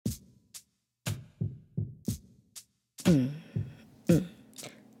Mm, mm,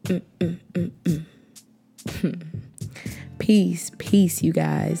 mm, mm, mm, mm. Peace, you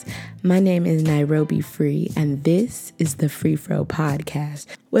guys. My name is Nairobi Free, and this is the Free Fro Podcast,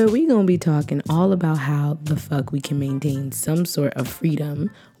 where we gonna be talking all about how the fuck we can maintain some sort of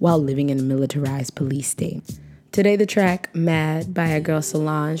freedom while living in a militarized police state. Today, the track Mad by our girl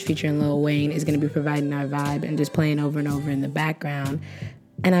Solange featuring Lil Wayne is gonna be providing our vibe and just playing over and over in the background.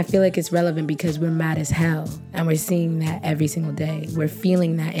 And I feel like it's relevant because we're mad as hell, and we're seeing that every single day. We're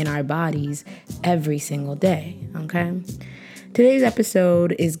feeling that in our bodies every single day, okay? Today's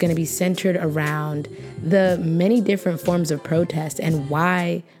episode is going to be centered around the many different forms of protest and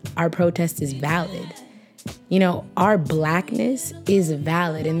why our protest is valid. You know, our blackness is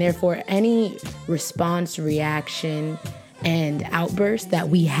valid, and therefore any response, reaction, and outburst that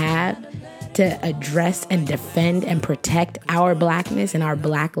we have to address and defend and protect our blackness and our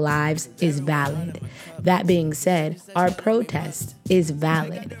black lives is valid. That being said, our protest is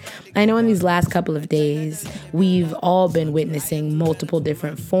valid. I know in these last couple of days, we've all been witnessing multiple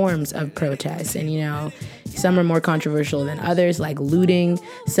different forms of protests. And, you know, some are more controversial than others, like looting.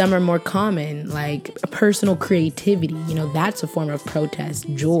 Some are more common, like personal creativity. You know, that's a form of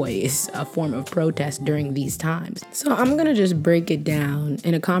protest. Joy is a form of protest during these times. So I'm going to just break it down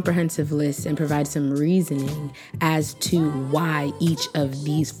in a comprehensive list and provide some reasoning as to why each of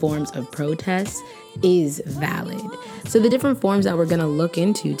these forms of protest is valid. So the different forms that we're going to look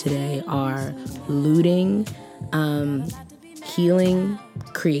into today are looting, healing,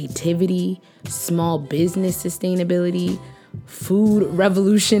 creativity, small business sustainability, food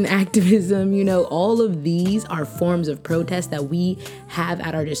revolution activism. You know, all of these are forms of protest that we have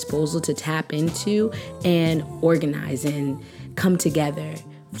at our disposal to tap into and organize and come together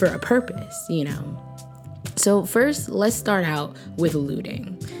for a purpose, you know. So first, let's start out with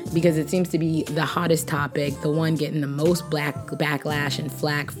looting, because it seems to be the hottest topic, the one getting the most backlash and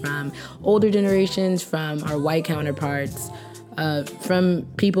flack from older generations, from our white counterparts, from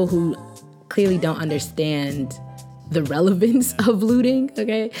people who clearly don't understand the relevance of looting,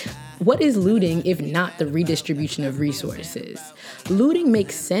 okay? What is looting if not the redistribution of resources? Looting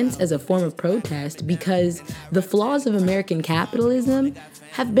makes sense as a form of protest because the flaws of American capitalism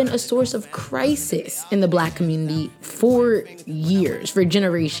have been a source of crisis in the Black community for years, for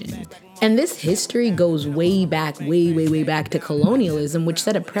generations. And this history goes way back to colonialism, which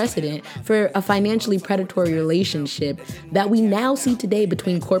set a precedent for a financially predatory relationship that we now see today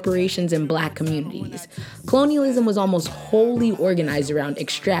between corporations and Black communities. Colonialism was almost wholly organized around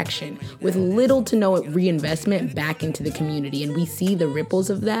extraction, with little to no reinvestment back into the community. And we see the ripples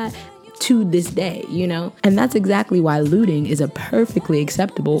of that to this day, you know? And that's exactly why looting is a perfectly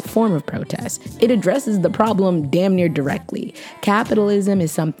acceptable form of protest. It addresses the problem damn near directly. Capitalism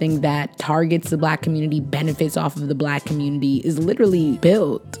is something that targets the Black community, benefits off of the Black community, is literally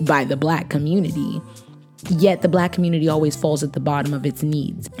built by the Black community. Yet the Black community always falls at the bottom of its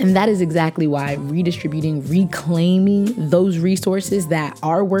needs. And that is exactly why redistributing, reclaiming those resources that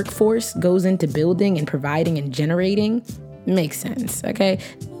our workforce goes into building and providing and generating makes sense, okay?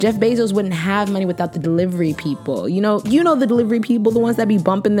 Jeff Bezos wouldn't have money without the delivery people. You know the delivery people, the ones that be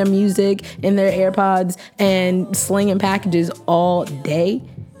bumping their music in their AirPods and slinging packages all day.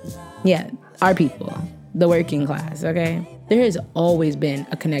 Yeah, our people, the working class, okay? There has always been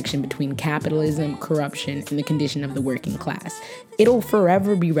a connection between capitalism, corruption, and the condition of the working class. It'll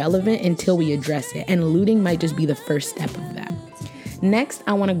forever be relevant until we address it, and looting might just be the first step of that. Next,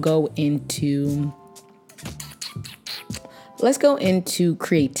 I want to Let's go into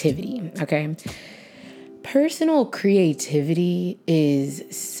creativity, okay? Personal creativity is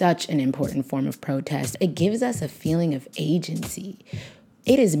such an important form of protest. It gives us a feeling of agency.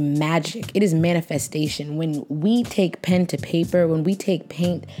 It is magic. It is manifestation. When we take pen to paper, when we take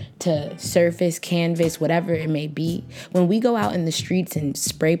paint to surface, canvas, whatever it may be, when we go out in the streets and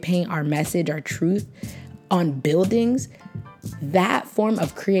spray paint our message, our truth on buildings, that form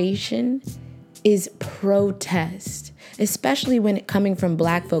of creation is protest, especially when it coming from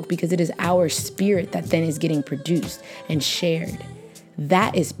Black folk, because it is our spirit that then is getting produced and shared.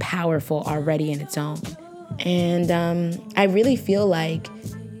 That is powerful already in its own. And I really feel like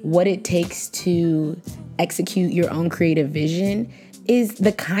what it takes to execute your own creative vision is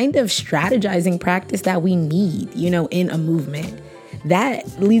the kind of strategizing practice that we need, you know, in a movement. That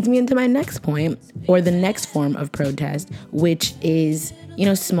leads me into my next point, or the next form of protest, which is, you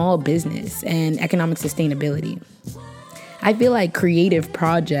know, small business and economic sustainability. I feel like creative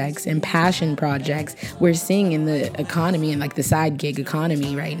projects and passion projects we're seeing in the economy and like the side gig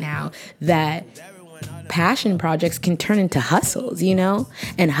economy right now that passion projects can turn into hustles,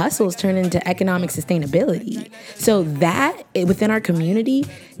 and hustles turn into economic sustainability. So that within our community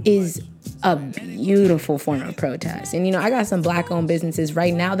is a beautiful form of protest. And, I got some Black-owned businesses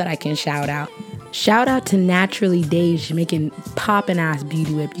right now that I can shout out. Shout out to Naturally Dej making poppin' ass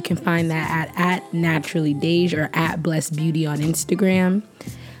beauty whip. You can find that at Naturally Dej or at Blessed Beauty on Instagram.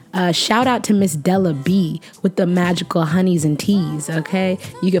 Shout out to Miss Della B with the magical honeys and teas, okay?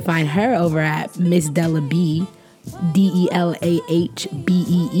 You can find her over at Miss Della B, DELAHBEE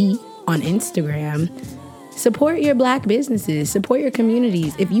on Instagram. Support your Black businesses, support your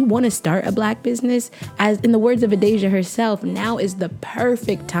communities. If you want to start a Black business, as in the words of Adasia herself, now is the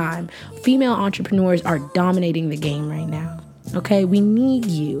perfect time. Female entrepreneurs are dominating the game right now, okay? We need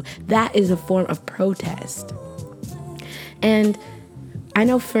you. That is a form of protest. And I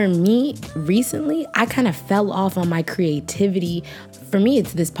know for me, recently, I kind of fell off on my creativity. For me,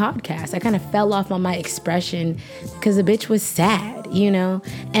 it's this podcast. I kind of fell off on my expression because the bitch was sad,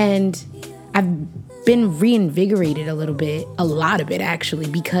 And I've been reinvigorated a lot of it actually,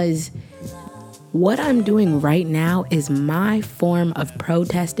 because what I'm doing right now is my form of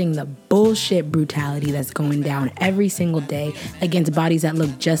protesting the bullshit brutality that's going down every single day against bodies that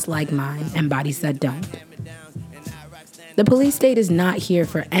look just like mine and bodies that don't. The police state is not here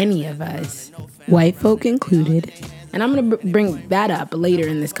for any of us, white folk included. And I'm going to bring that up later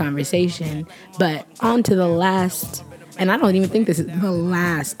in this conversation. But on to the last, and I don't even think this is the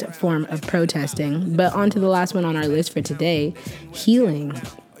last form of protesting, but on to the last one on our list for today, healing.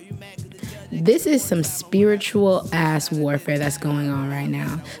 This is some spiritual ass warfare that's going on right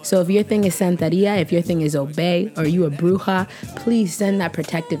now. So if your thing is Santeria, if your thing is Obey, or you a bruja, please send that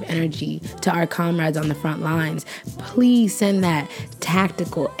protective energy to our comrades on the front lines. Please send that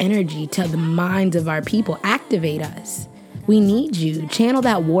tactical energy to the minds of our people. Activate us. We need you. Channel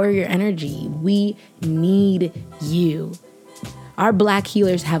that warrior energy. We need you. Our Black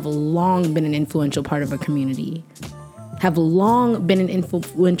healers have long been an influential part of our community. Have long been an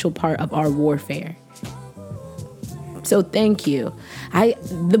influential part of our warfare. So thank you.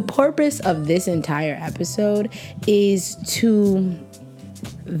 The purpose of this entire episode is to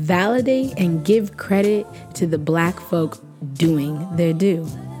validate and give credit to the Black folk doing their due.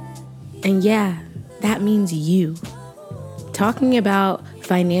 And yeah, that means you. Talking about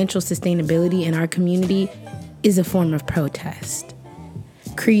financial sustainability in our community is a form of protest.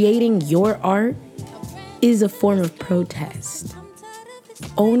 Creating your art is a form of protest.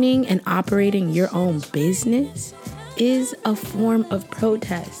 Owning and operating your own business is a form of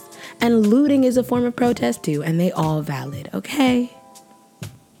protest. And looting is a form of protest too, and they all valid, okay?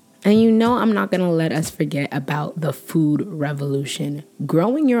 And I'm not gonna let us forget about the food revolution.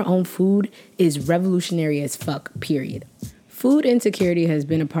 Growing your own food is revolutionary as fuck, period. Food insecurity has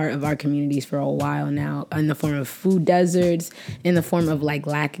been a part of our communities for a while now, in the form of food deserts, in the form of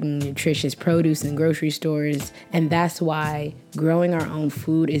lacking nutritious produce in grocery stores. And that's why growing our own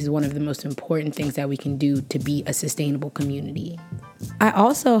food is one of the most important things that we can do to be a sustainable community. I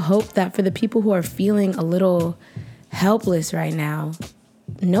also hope that for the people who are feeling a little helpless right now,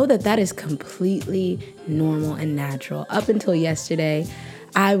 know that that is completely normal and natural. Up until yesterday,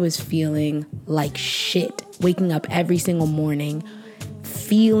 I was feeling like shit, waking up every single morning,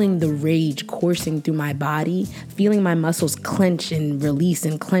 feeling the rage coursing through my body, feeling my muscles clench and release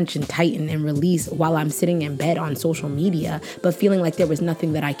and clench and tighten and release while I'm sitting in bed on social media, but feeling like there was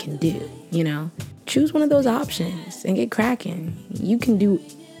nothing that I can do, Choose one of those options and get cracking. You can do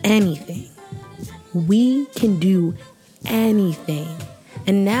anything. We can do anything.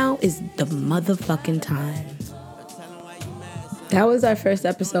 And now is the motherfucking time. That was our first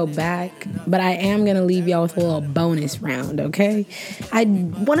episode back, but I am going to leave y'all with a little bonus round, okay? I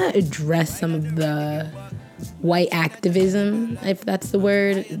want to address some of the white activism, if that's the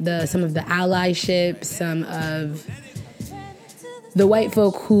word, some of the allyship, some of the white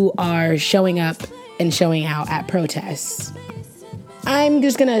folk who are showing up and showing out at protests. I'm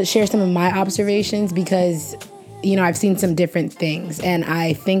just going to share some of my observations because I've seen some different things, and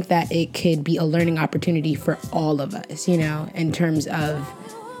I think that it could be a learning opportunity for all of us, in terms of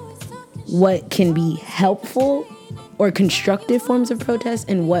what can be helpful or constructive forms of protest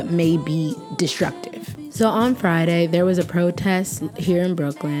and what may be destructive. So on Friday, there was a protest here in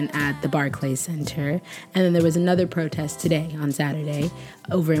Brooklyn at the Barclays Center, and then there was another protest today on Saturday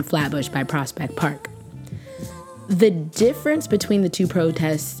over in Flatbush by Prospect Park. The difference between the two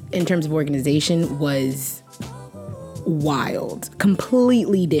protests in terms of organization was wild,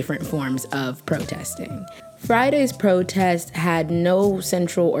 completely different forms of protesting. Friday's protest had no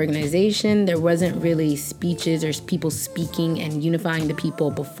central organization. There wasn't really speeches or people speaking and unifying the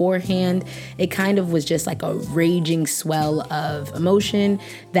people beforehand. It kind of was just like a raging swell of emotion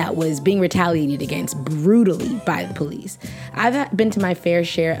that was being retaliated against brutally by the police. I've been to my fair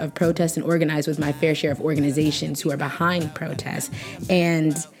share of protests and organized with my fair share of organizations who are behind protests,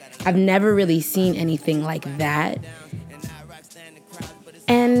 and I've never really seen anything like that.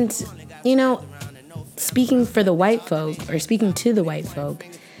 And, speaking to the white folk,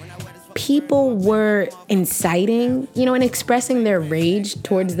 people were inciting, and expressing their rage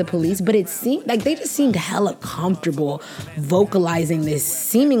towards the police, but it seemed like they just seemed hella comfortable vocalizing this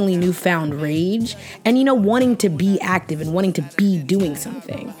seemingly newfound rage and, wanting to be active and wanting to be doing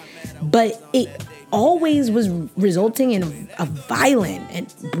something. But it always was resulting in a violent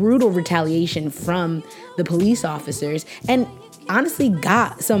and brutal retaliation from the police officers, and honestly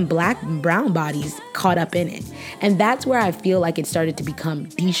got some black and brown bodies caught up in it. And that's where I feel like it started to become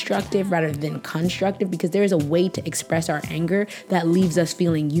destructive rather than constructive, because there is a way to express our anger that leaves us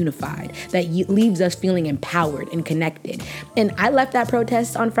feeling unified, that leaves us feeling empowered and connected. And I left that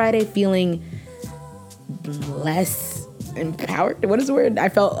protest on Friday feeling less empowered. What is the word? I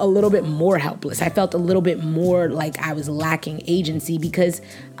felt a little bit more helpless. I felt a little bit more like I was lacking agency, because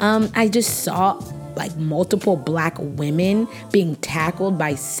I just saw like multiple black women being tackled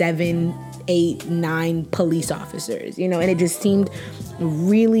by 7, 8, 9 police officers, and it just seemed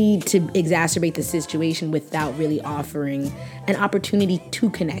really to exacerbate the situation without really offering an opportunity to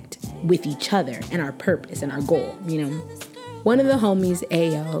connect with each other and our purpose and our goal, One of the homies,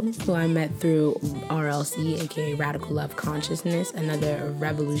 Ayo, who I met through RLC, aka Radical Love Consciousness, another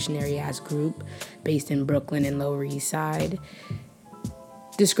revolutionary-ass group based in Brooklyn and Lower East Side,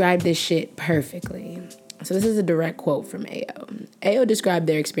 described this shit perfectly. So this is a direct quote from Ayo. Ayo described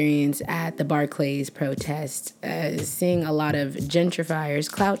their experience at the Barclays protest as seeing a lot of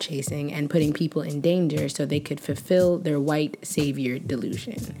gentrifiers clout chasing and putting people in danger so they could fulfill their white savior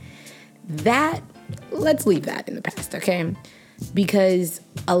delusion. Let's leave that in the past, okay? Because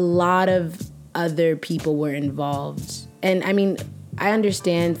a lot of other people were involved. And I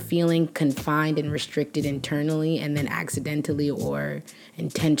understand feeling confined and restricted internally and then accidentally or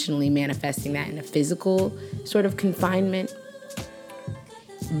intentionally manifesting that in a physical sort of confinement.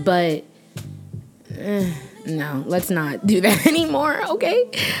 But no, let's not do that anymore, okay?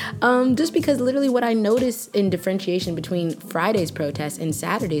 Just because literally what I noticed in differentiation between Friday's protest and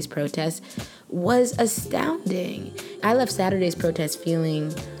Saturday's protest was astounding. I left Saturday's protest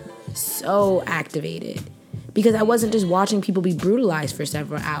feeling so activated, because I wasn't just watching people be brutalized for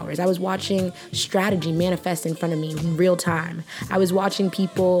several hours. I was watching strategy manifest in front of me in real time. I was watching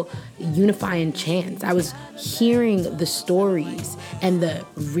people unify in chants. I was hearing the stories and the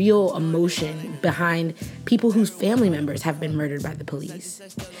real emotion behind people whose family members have been murdered by the police.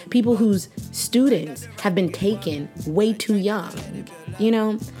 People whose students have been taken way too young.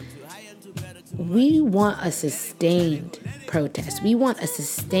 We want a sustained protest. We want a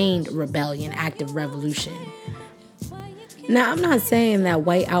sustained rebellion, active revolution. Now, I'm not saying that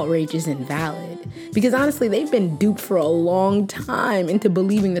white outrage isn't valid, because honestly, they've been duped for a long time into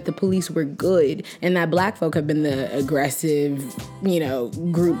believing that the police were good and that black folk have been the aggressive,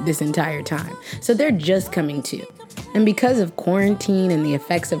 group this entire time. So they're just coming to. And because of quarantine and the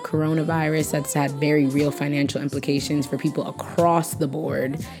effects of coronavirus, that's had very real financial implications for people across the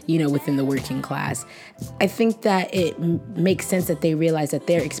board, within the working class. I think that it makes sense that they realize that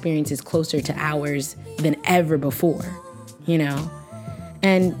their experience is closer to ours than ever before,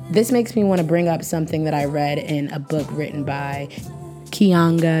 And this makes me want to bring up something that I read in a book written by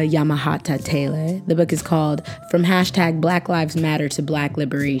Keeanga-Yamahtta Taylor. The book is called From Black Lives Matter to Black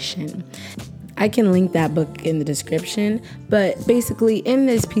Liberation. I can link that book in the description, but basically in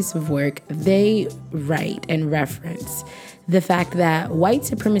this piece of work, they write and reference the fact that white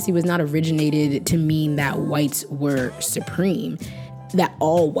supremacy was not originated to mean that whites were supreme, that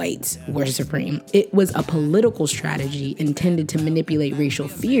all whites were supreme. It was a political strategy intended to manipulate racial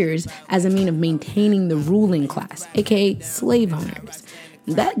fears as a means of maintaining the ruling class, aka slave owners.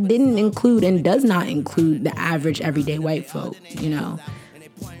 That didn't include and does not include the average everyday white folk,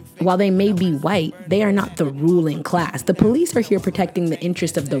 While they may be white, they are not the ruling class. The police are here protecting the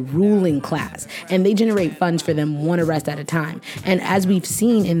interest of the ruling class, and they generate funds for them one arrest at a time. And as we've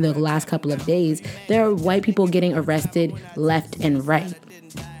seen in the last couple of days, there are white people getting arrested left and right.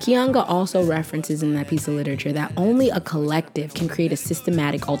 Keeanga also references in that piece of literature that only a collective can create a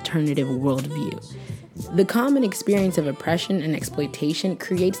systematic alternative worldview. The common experience of oppression and exploitation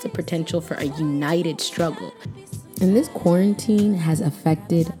creates the potential for a united struggle. And this quarantine has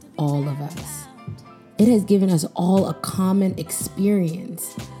affected all of us. It has given us all a common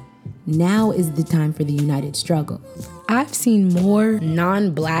experience. Now is the time for the united struggle. I've seen more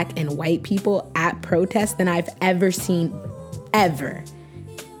non-Black and white people at protests than I've ever seen, ever.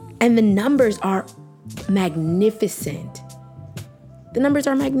 And the numbers are magnificent. The numbers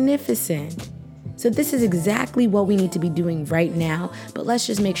are magnificent. So this is exactly what we need to be doing right now, but let's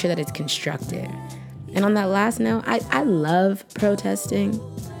just make sure that it's constructive. And on that last note, I love protesting,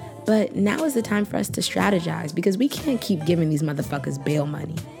 but now is the time for us to strategize, because we can't keep giving these motherfuckers bail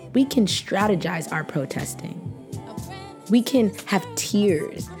money. We can strategize our protesting. We can have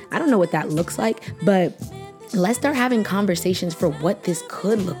tiers. I don't know what that looks like, but let's start having conversations for what this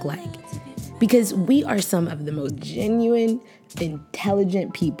could look like. Because we are some of the most genuine,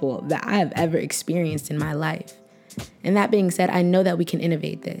 intelligent people that I have ever experienced in my life. And that being said, I know that we can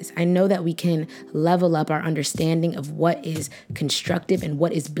innovate this. I know that we can level up our understanding of what is constructive and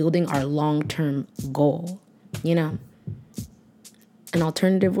what is building our long-term goal. You know, an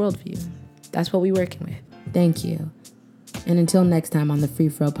alternative worldview. That's what we're working with. Thank you. And until next time on the Free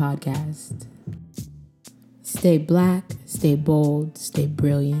Throw Podcast, stay Black, stay bold, stay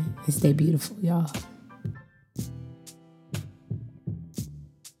brilliant, and stay beautiful, y'all.